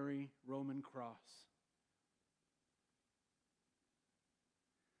ordinary Roman cross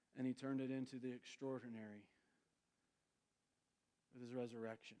and he turned it into the extraordinary with his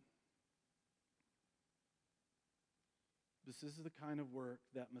resurrection. This is the kind of work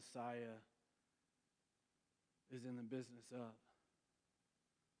that Messiah is in the business of.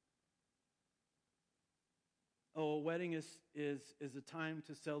 Oh, a wedding is a time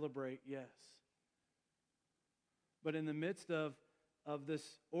to celebrate, yes. But in the midst of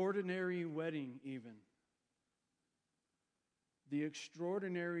this ordinary wedding even, the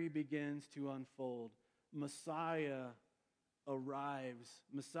extraordinary begins to unfold. Messiah arrives.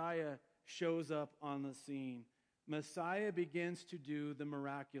 Messiah shows up on the scene. Messiah begins to do the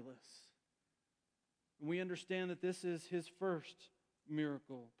miraculous. We understand that this is his first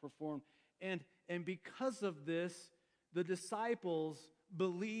miracle performed. And because of this, the disciples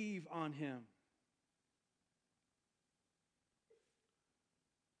believe on him.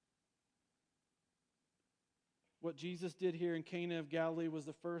 What Jesus did here in Cana of Galilee was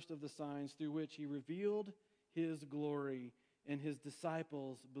the first of the signs through which he revealed his glory, and his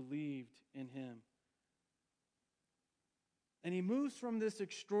disciples believed in him. And he moves from this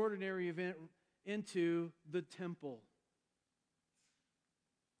extraordinary event into the temple.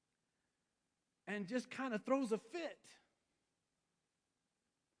 And just kind of throws a fit.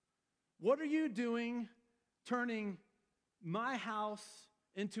 What are you doing turning my house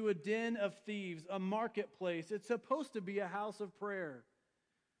into a den of thieves, a marketplace? It's supposed to be a house of prayer.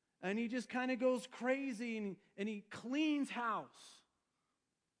 And he just kind of goes crazy and he cleans house.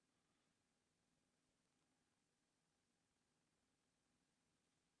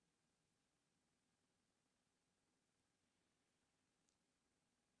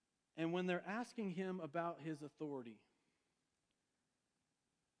 And when they're asking him about his authority,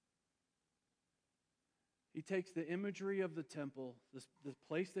 he takes the imagery of the temple, the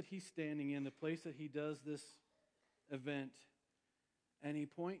place that he's standing in, the place that he does this event, and he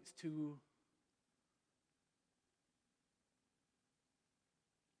points to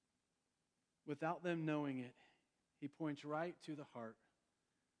without them knowing it, he points right to the heart.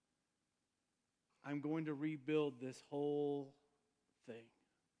 I'm going to rebuild this whole thing.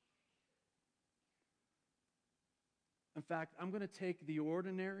 In fact, I'm going to take the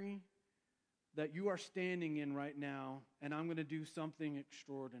ordinary that you are standing in right now, and I'm going to do something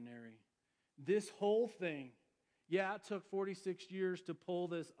extraordinary. This whole thing, yeah, it took 46 years to pull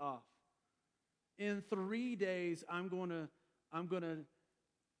this off. In 3 days, I'm going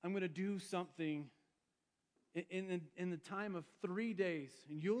to do something in the time of 3 days,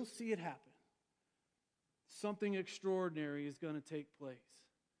 and you'll see it happen. Something extraordinary is going to take place.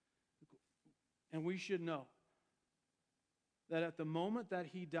 And we should know that at the moment that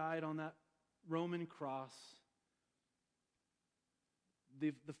he died on that Roman cross,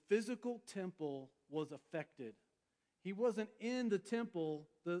 the physical temple was affected. He wasn't in the temple.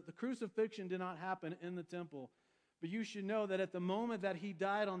 The crucifixion did not happen in the temple. But you should know that at the moment that he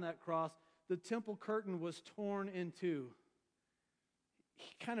died on that cross, the temple curtain was torn in two.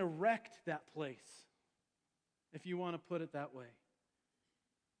 He kind of wrecked that place, if you want to put it that way.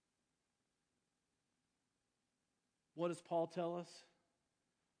 What does Paul tell us?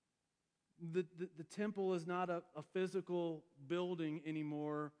 The temple is not a physical building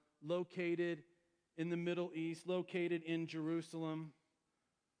anymore, located in the Middle East, located in Jerusalem.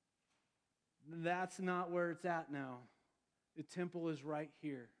 That's not where it's at now. The temple is right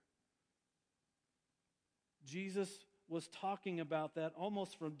here. Jesus was talking about that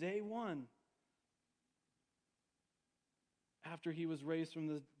almost from day one. After he was raised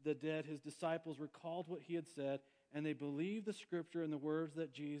from the dead, his disciples recalled what he had said, and they believed the scripture and the words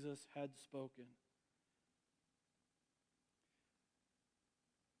that Jesus had spoken.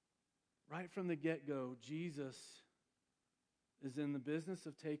 Right from the get-go, Jesus is in the business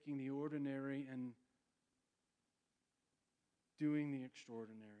of taking the ordinary and doing the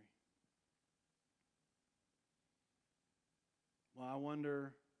extraordinary. Well, I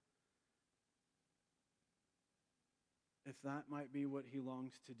wonder if that might be what he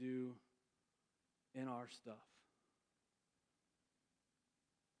longs to do in our stuff,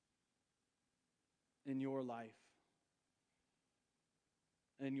 in your life,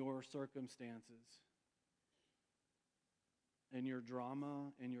 in your circumstances, in your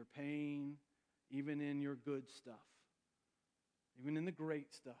drama, in your pain, even in your good stuff, even in the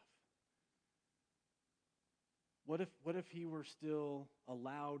great stuff. What if he were still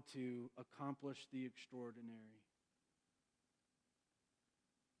allowed to accomplish the extraordinary?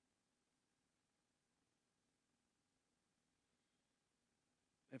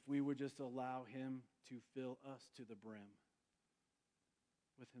 If we would just allow him to fill us to the brim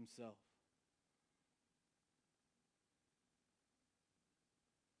with himself.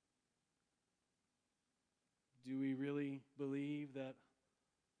 Do we really believe that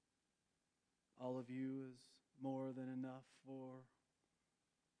all of you is more than enough for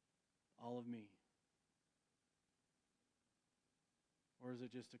all of me? Or is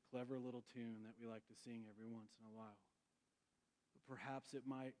it just a clever little tune that we like to sing every once in a while? But perhaps it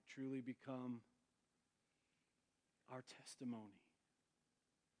might truly become our testimony,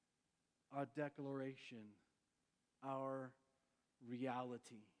 our declaration, our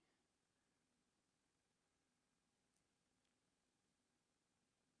reality.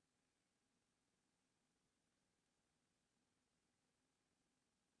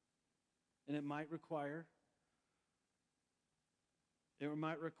 And it might require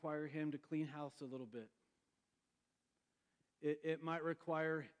him to clean house a little bit. It might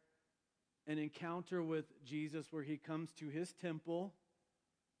require an encounter with Jesus where he comes to his temple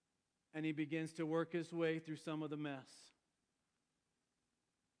and he begins to work his way through some of the mess.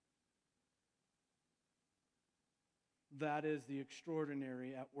 That is the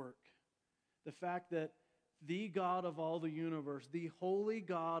extraordinary at work. The fact that the God of all the universe, the holy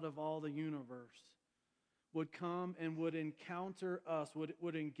God of all the universe, would come and would encounter us,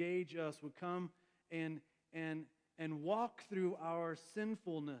 would engage us, would come and walk through our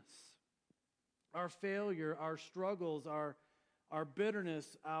sinfulness, our failure, our struggles, our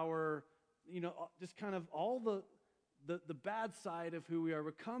bitterness, our, just kind of all the bad side of who we are,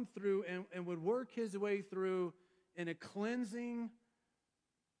 would come through and would work his way through in a cleansing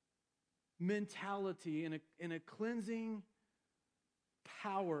mentality, in a cleansing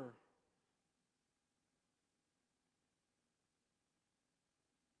power.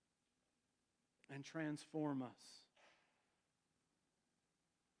 and transform us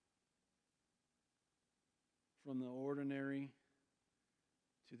from the ordinary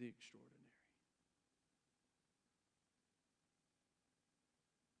to the extraordinary.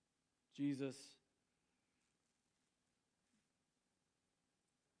 Jesus,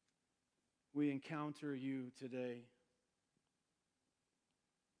 we encounter you today.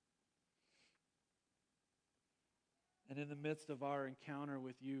 And in the midst of our encounter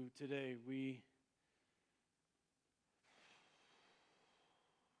with you today, we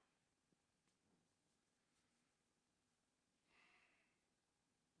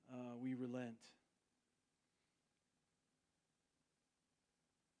relent.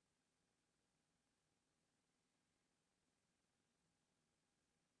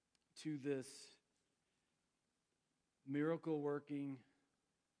 To this miracle-working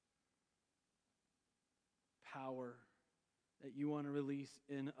power that you want to release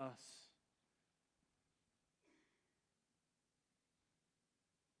in us.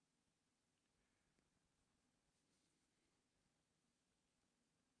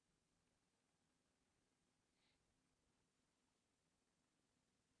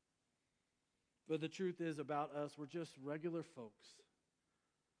 But the truth is about us, we're just regular folks.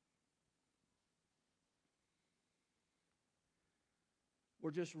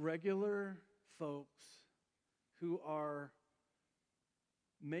 We're just regular folks who are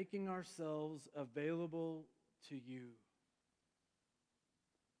making ourselves available to you,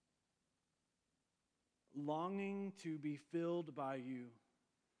 longing to be filled by you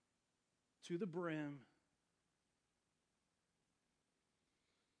to the brim,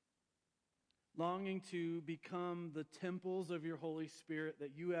 longing to become the temples of your Holy Spirit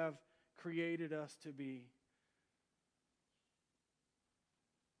that you have created us to be.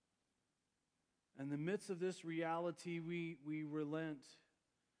 In the midst of this reality, we relent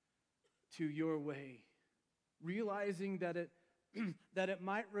to your way, realizing that it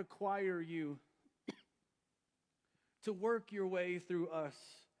might require you to work your way through us,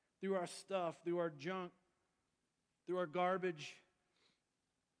 through our stuff, through our junk, through our garbage.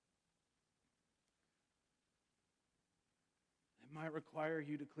 It might require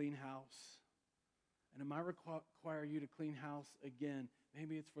you to clean house. And it might require you to clean house again.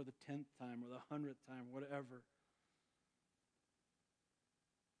 Maybe it's for the 10th time or the 100th time, whatever.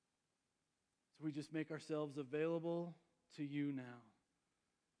 So we just make ourselves available to you now.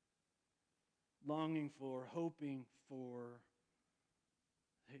 Longing for, hoping for,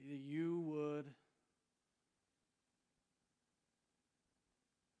 that you would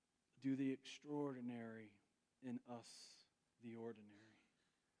do the extraordinary in us, the ordinary.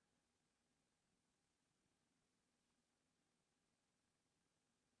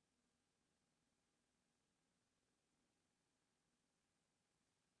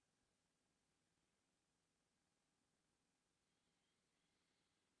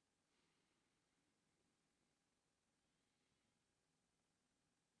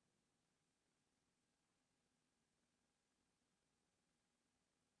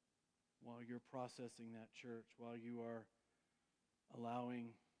 While you're processing that, church, while you are allowing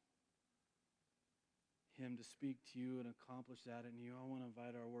Him to speak to you and accomplish that in you, I want to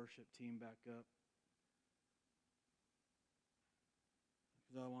invite our worship team back up.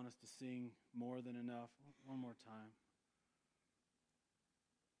 Because I want us to sing more than enough. One more time.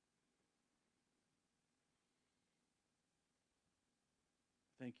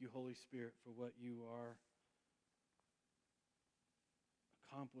 Thank you, Holy Spirit, for what you are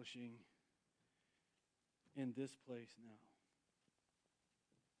accomplishing in this place now.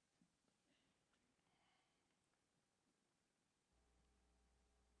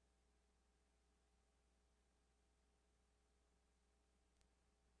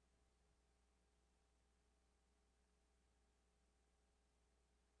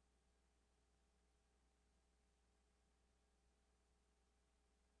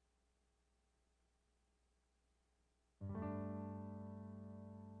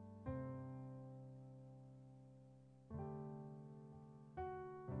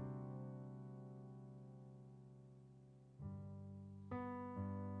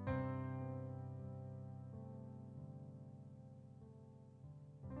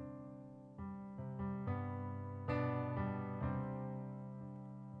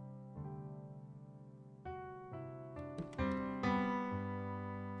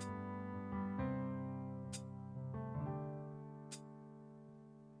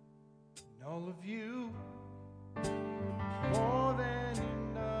 All of you, more than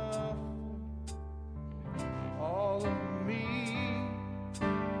enough. All of me,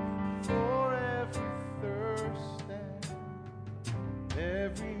 for every thirst and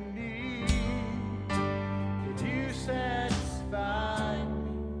every need.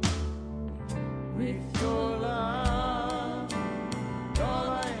 with your love. All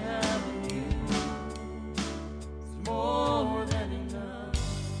I have in you is more than enough.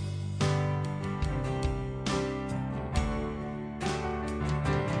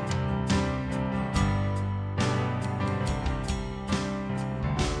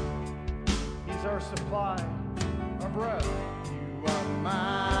 He's our supply, our breath. You are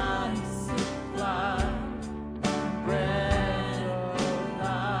my supply, breath of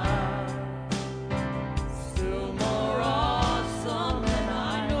life. Still more awesome than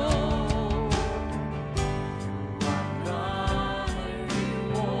I know. You are not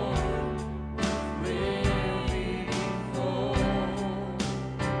reward living for.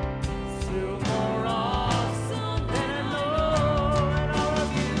 Still more awesome than I know. And all of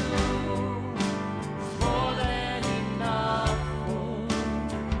you is more than enough for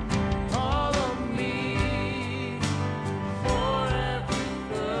all of me, for every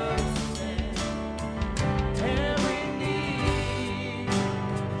thirst and every need.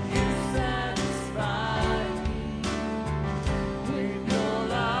 You satisfy me with your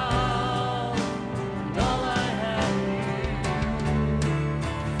love, and all I have in you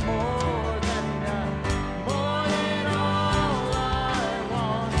is more than enough, more than all I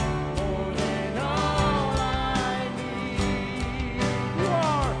want, more than all I need. You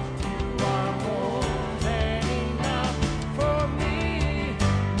are more than enough for me,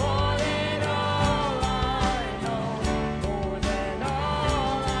 more than all I know, more than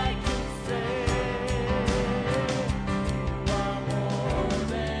all I can say. You are more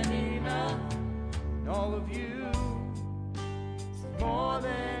than enough, and all of you is more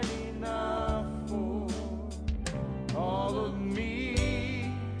than enough for all of me,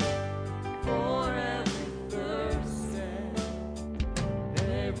 for every thirst and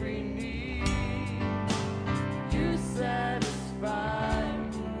every need. You satisfy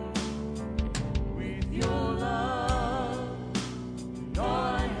me with your love, and all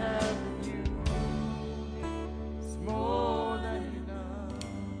I have in you is more than enough,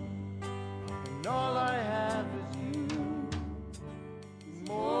 and all I have is you is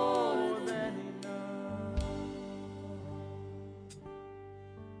more than enough.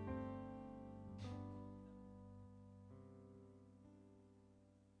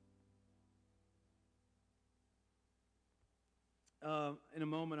 In a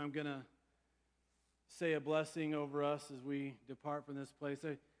moment, I'm going to say a blessing over us as we depart from this place.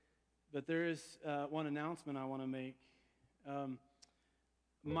 But there is one announcement I want to make.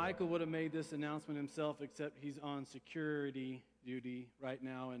 Michael would have made this announcement himself, except he's on security duty right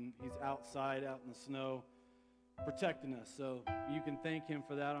now, and he's outside, out in the snow, protecting us. So you can thank him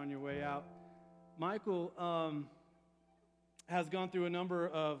for that on your way out. Michael has gone through a number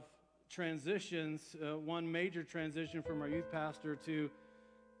of transitions, one major transition from our youth pastor to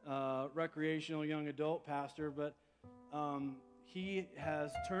recreational young adult pastor, but he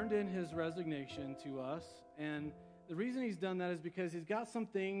has turned in his resignation to us, and the reason he's done that is because he's got some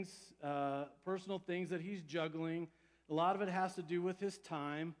things, personal things that he's juggling. A lot of it has to do with his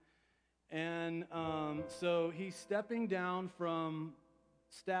time, and so he's stepping down from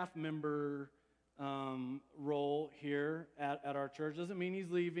staff member role here at our church. Doesn't mean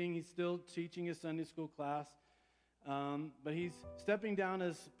he's leaving. He's still teaching his Sunday school class. But he's stepping down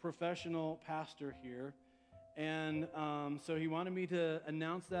as professional pastor here. And so he wanted me to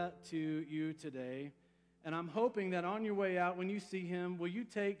announce that to you today. And I'm hoping that on your way out, when you see him, will you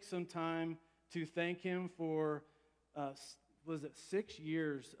take some time to thank him for, 6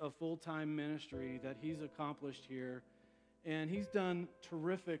 years of full-time ministry that he's accomplished here. And he's done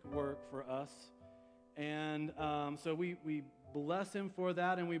terrific work for us. And so we bless him for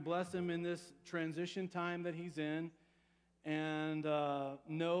that, and we bless him in this transition time that he's in, and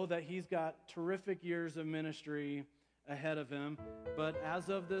know that he's got terrific years of ministry ahead of him. But as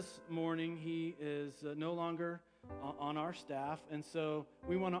of this morning, he is no longer on our staff, and so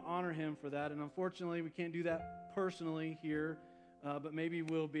we want to honor him for that. And unfortunately, we can't do that personally here, but maybe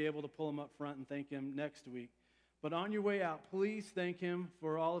we'll be able to pull him up front and thank him next week. But on your way out, please thank him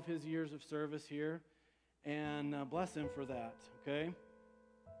for all of his years of service here, and bless him for that, okay?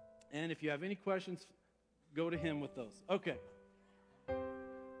 And if you have any questions, go to him with those. Okay.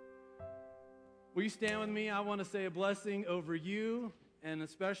 Will you stand with me? I want to say a blessing over you, and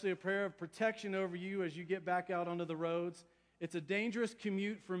especially a prayer of protection over you as you get back out onto the roads. It's a dangerous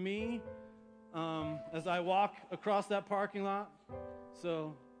commute for me as I walk across that parking lot,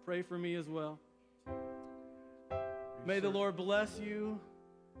 so pray for me as well. May the Lord bless you.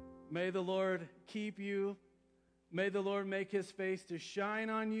 May the Lord keep you. May the Lord make his face to shine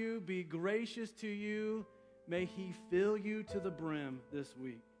on you, be gracious to you. May he fill you to the brim this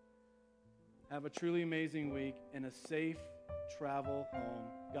week. Have a truly amazing week and a safe travel home.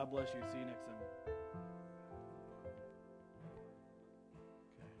 God bless you. See you next Sunday.